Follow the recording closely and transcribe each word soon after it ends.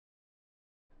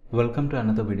Welcome to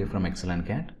another video from Excel and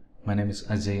CAT. My name is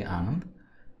Ajay Anand.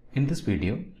 In this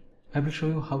video, I will show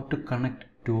you how to connect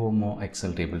two or more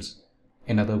Excel tables.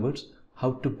 In other words,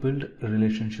 how to build a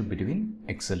relationship between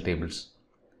Excel tables.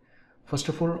 First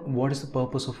of all, what is the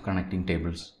purpose of connecting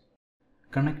tables?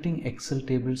 Connecting Excel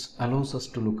tables allows us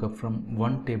to look up from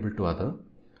one table to other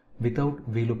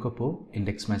without VLOOKUP or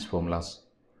index match formulas.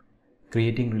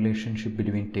 Creating relationship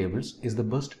between tables is the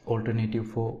best alternative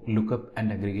for lookup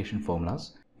and aggregation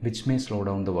formulas, which may slow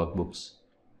down the workbooks.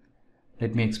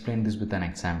 Let me explain this with an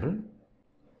example.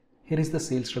 Here is the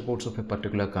sales records of a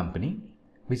particular company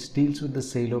which deals with the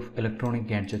sale of electronic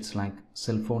gadgets like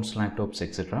cell phones, laptops,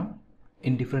 etc.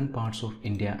 in different parts of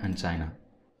India and China.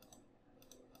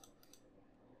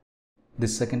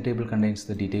 This second table contains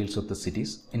the details of the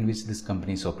cities in which this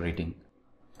company is operating,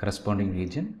 corresponding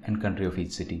region and country of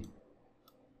each city.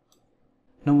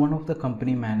 Now one of the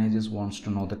company managers wants to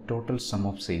know the total sum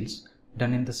of sales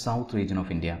done in the south region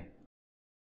of India.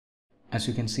 As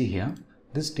you can see here,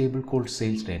 this table called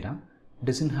sales data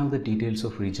doesn't have the details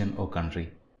of region or country.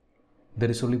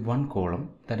 There is only one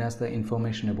column that has the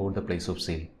information about the place of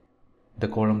sale, the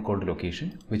column called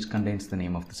location, which contains the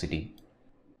name of the city.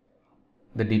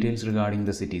 The details regarding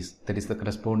the cities, that is the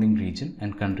corresponding region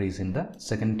and countries, in the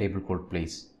second table called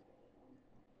place.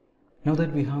 Now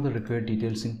that we have the required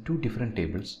details in two different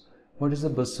tables, what is the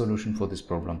best solution for this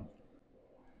problem?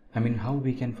 I mean, how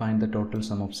we can find the total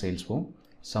sum of sales for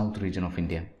south region of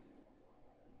India?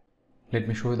 Let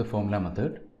me show you the formula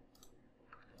method.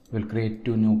 We'll create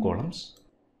two new columns.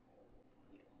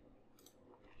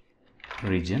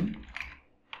 Region,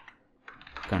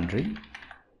 country.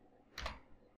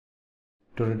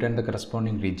 To return the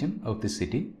corresponding region of this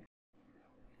city,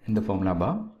 in the formula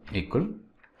bar equal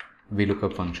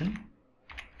VLOOKUP function,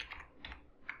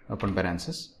 open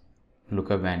parenthesis,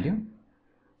 lookup value,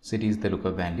 city is the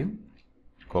lookup value,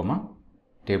 comma,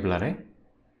 table array,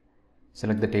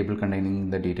 select the table containing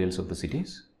the details of the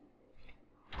cities,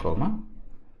 comma,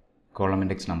 column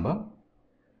index number,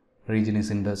 region is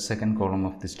in the second column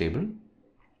of this table,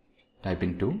 type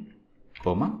in 2,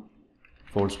 comma,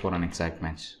 false for an exact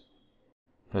match.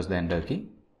 Press the enter key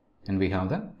and we have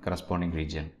the corresponding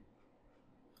region.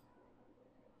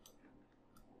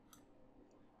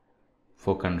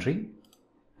 For country,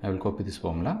 I will copy this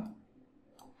formula.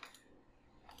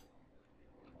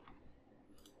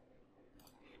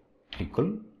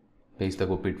 Equal, paste the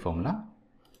copied formula.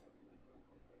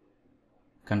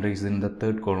 Country is in the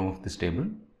third column of this table,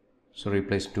 so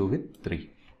replace 2 with 3.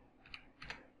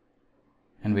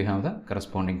 And we have the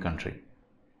corresponding country.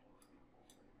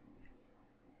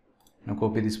 Now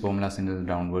copy these formulas into the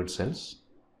downward cells.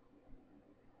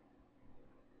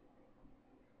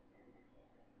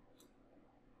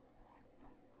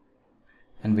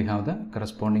 And we have the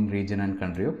corresponding region and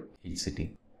country of each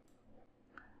city.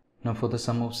 Now for the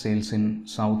sum of sales in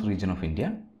south region of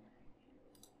India,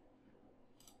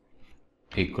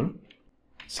 equal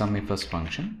sum if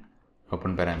function,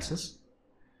 open parenthesis,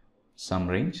 sum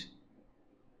range,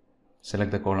 select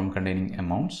the column containing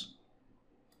amounts,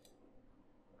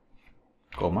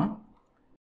 comma,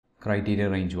 criteria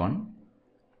range 1,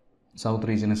 south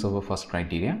region is our first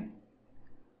criteria,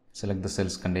 select the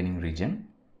cells containing region,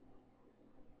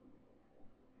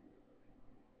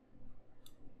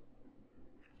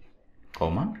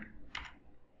 comma,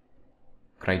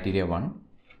 criteria 1,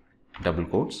 double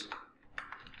quotes,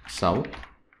 south,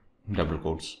 double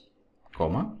quotes,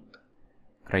 comma,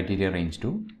 criteria range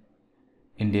 2,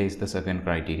 India is the second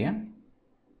criteria,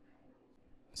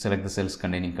 select the cells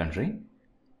containing country,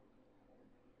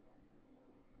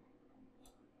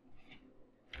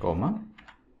 comma,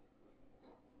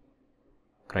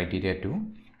 criteria 2,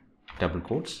 double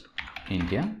quotes,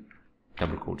 India,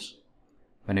 double quotes.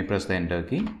 When I press the enter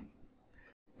key,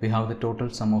 we have the total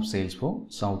sum of sales for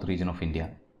south region of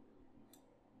India.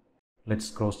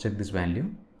 Let's cross check this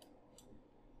value.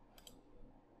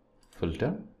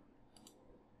 Filter,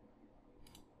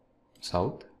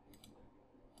 south,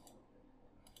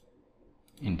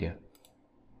 India.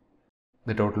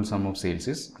 The total sum of sales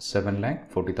is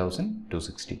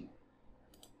 7,40,260.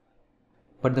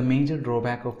 But the major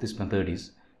drawback of this method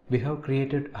is we have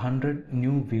created 100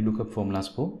 new VLOOKUP formulas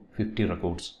for 50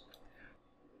 records.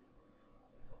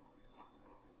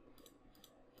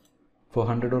 For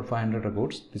 100 or 500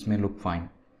 records, this may look fine.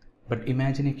 But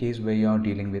imagine a case where you are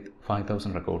dealing with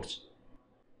 5,000 records.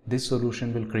 This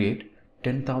solution will create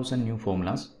 10,000 new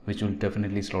formulas, which will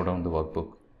definitely slow down the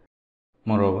workbook.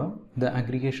 Moreover, the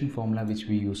aggregation formula which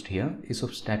we used here is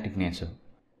of static nature.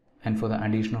 And for the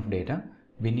addition of data,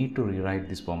 we need to rewrite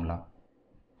this formula.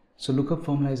 So lookup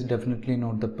formula is definitely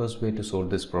not the best way to solve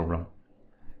this problem.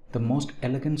 The most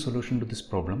elegant solution to this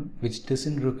problem, which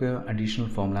doesn't require additional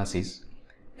formulas, is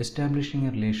establishing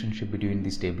a relationship between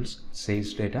these tables,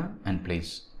 sales data and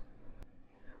place.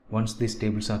 Once these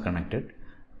tables are connected,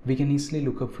 we can easily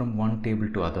look up from one table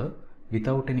to other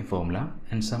without any formula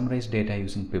and summarize data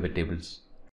using pivot tables.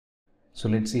 So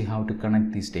let's see how to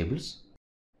connect these tables.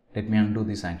 Let me undo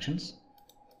these actions.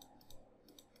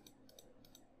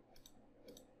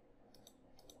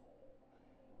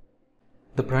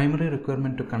 The primary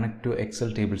requirement to connect to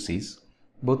Excel tables is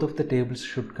both of the tables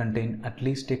should contain at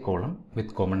least a column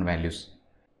with common values.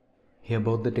 Here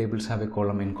both the tables have a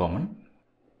column in common,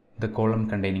 the column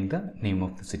containing the name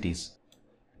of the cities.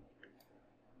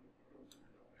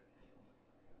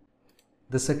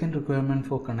 The second requirement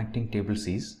for connecting tables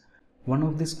is one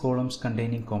of these columns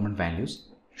containing common values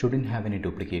shouldn't have any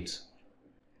duplicates.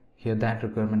 Here that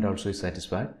requirement also is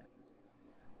satisfied.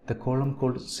 The column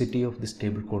called city of this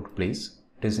table called place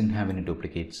doesn't have any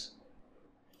duplicates.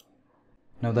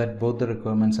 Now that both the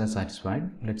requirements are satisfied,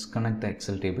 let's connect the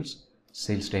Excel tables,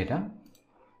 sales data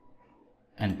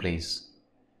and place.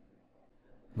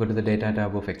 Go to the data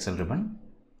tab of Excel ribbon,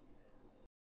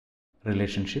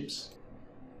 relationships,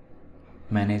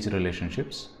 manage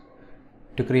relationships.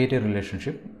 To create a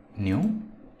relationship, new.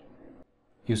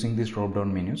 Using these drop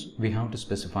down menus, we have to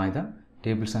specify the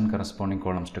tables and corresponding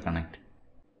columns to connect.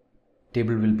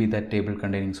 Table will be that table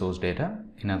containing source data,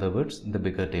 in other words, the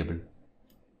bigger table.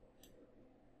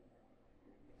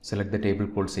 Select the table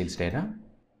called sales data.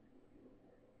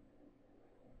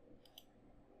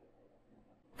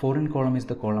 Foreign column is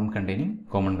the column containing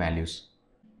common values.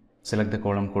 Select the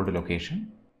column called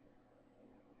location.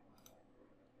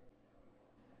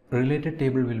 Related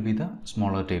table will be the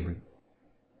smaller table.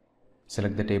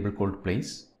 Select the table called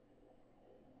place.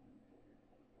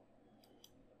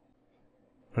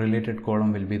 Related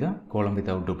column will be the column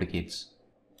without duplicates.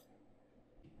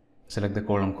 Select the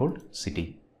column called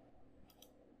city.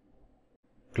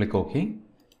 Click OK.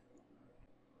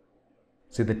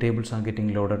 See, the tables are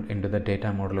getting loaded into the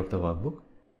data model of the workbook.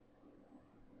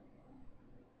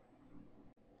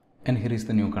 And here is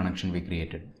the new connection we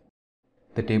created.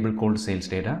 The table called sales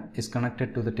data is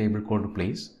connected to the table called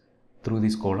place through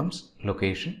these columns,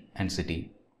 location and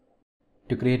city.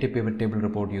 To create a pivot table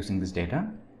report using this data,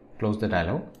 close the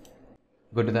dialog,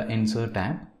 go to the Insert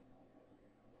tab,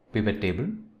 Pivot Table,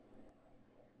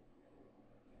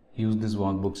 use this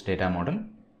workbook's data model,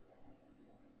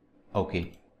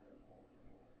 OK.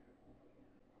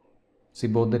 See,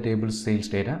 both the tables sales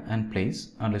data and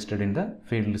place are listed in the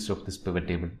field list of this pivot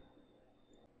table.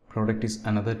 Product is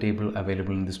another table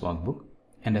available in this workbook,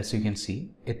 and as you can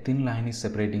see, a thin line is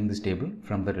separating this table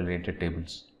from the related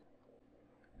tables.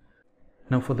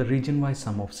 Now for the region-wise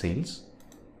sum of sales,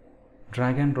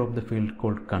 drag and drop the field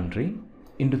called country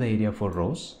into the area for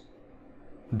rows,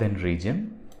 then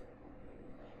region,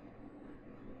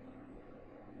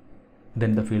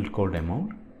 then the field called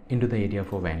amount into the area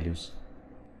for values.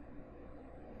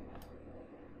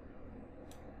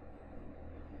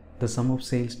 The sum of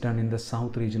sales done in the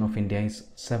south region of India is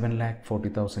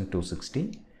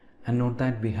 7,40,260, and note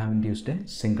that we haven't used a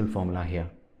single formula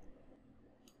here.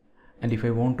 And if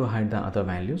I want to hide the other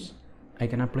values, I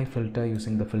can apply filter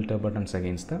using the filter buttons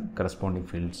against the corresponding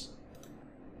fields.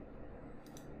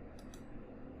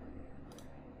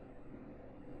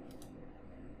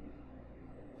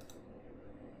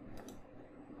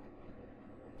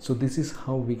 So this is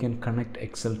how we can connect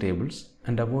Excel tables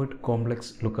and avoid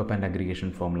complex lookup and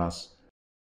aggregation formulas.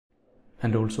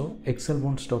 And also, Excel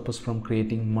won't stop us from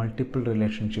creating multiple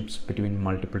relationships between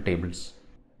multiple tables.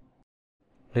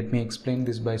 Let me explain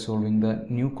this by solving the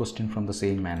new question from the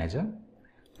same manager: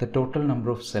 the total number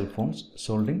of cell phones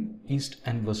sold in East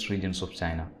and West regions of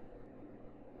China.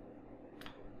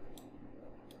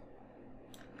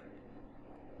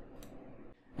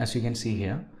 As you can see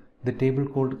here, the table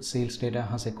called sales data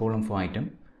has a column for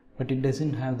item, but it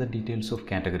doesn't have the details of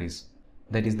categories.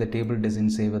 That is, the table doesn't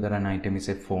say whether an item is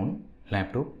a phone,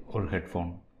 laptop or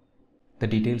headphone. The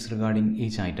details regarding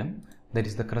each item, that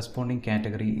is the corresponding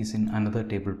category, is in another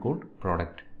table called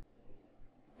product.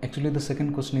 Actually, the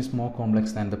second question is more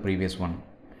complex than the previous one.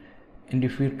 And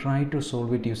if we try to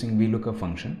solve it using VLOOKUP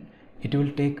function, it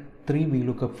will take 3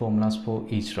 VLOOKUP formulas for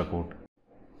each record.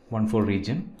 One for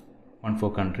region, one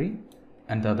for country,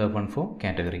 and the other one for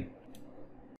category.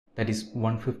 That is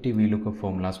 150 VLOOKUP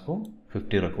formulas for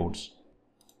 50 records.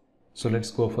 So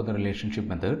let's go for the relationship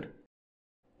method.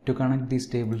 To connect these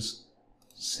tables,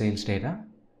 sales data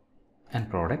and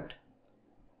product,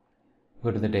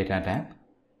 go to the data tab,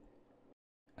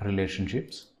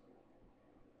 relationships,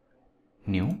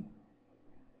 new.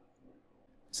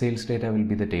 Sales data will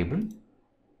be the table,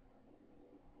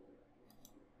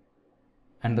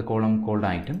 and the column called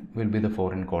item will be the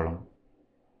foreign column.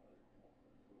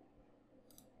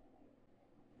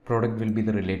 Product will be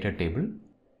the related table,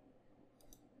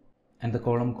 and the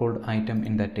column called item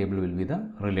in that table will be the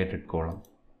related column.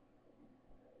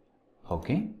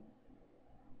 Okay.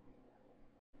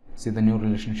 See, the new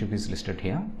relationship is listed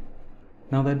here.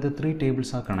 Now that the three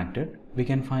tables are connected, we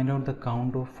can find out the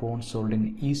count of phones sold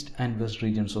in East and West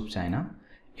regions of China,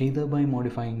 either by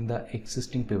modifying the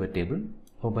existing pivot table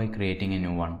or by creating a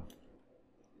new one.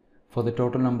 For the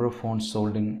total number of phones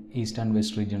sold in East and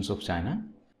West regions of China,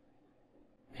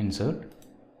 insert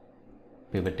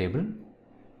pivot table,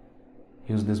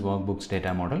 use this workbooks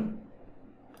data model.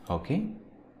 Okay.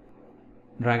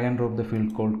 Drag and drop the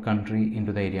field called country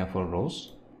into the area for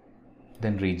rows,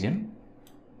 then region,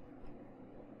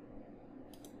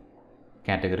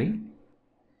 category,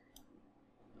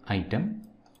 item.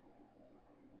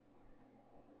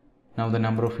 Now the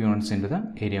number of units into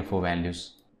the area for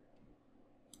values.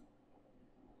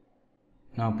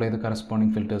 Now apply the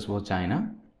corresponding filters for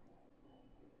China.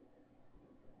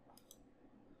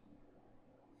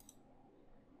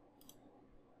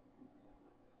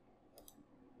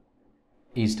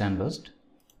 East and West.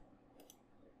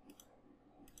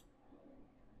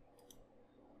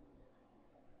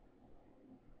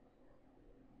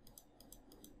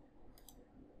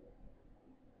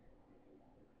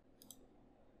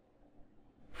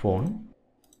 Phone.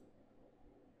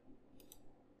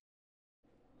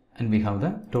 And we have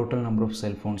the total number of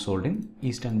cell phones sold in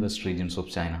East and West regions of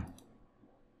China.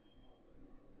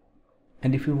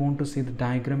 And if you want to see the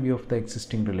diagram view of the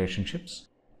existing relationships,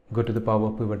 go to the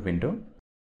Power Pivot window,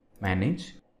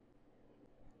 Manage,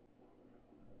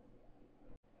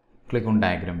 click on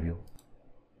Diagram View.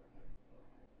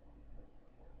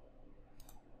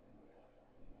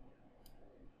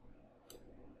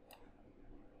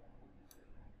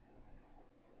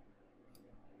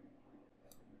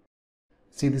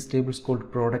 See, these tables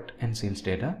called product and sales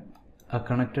data are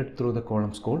connected through the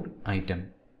columns called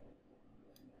item,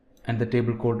 and the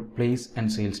table called place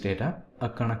and sales data are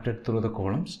connected through the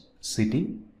columns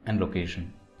city and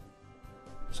location.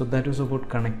 So that is about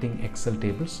connecting Excel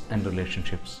tables and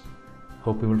relationships.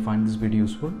 Hope you will find this video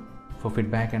useful. For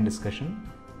feedback and discussion,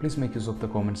 please make use of the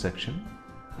comment section.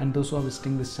 And those who are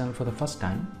visiting this channel for the first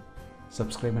time,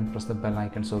 subscribe and press the bell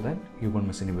icon so that you won't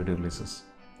miss any video releases.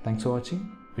 Thanks for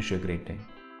watching. Wish you a great day.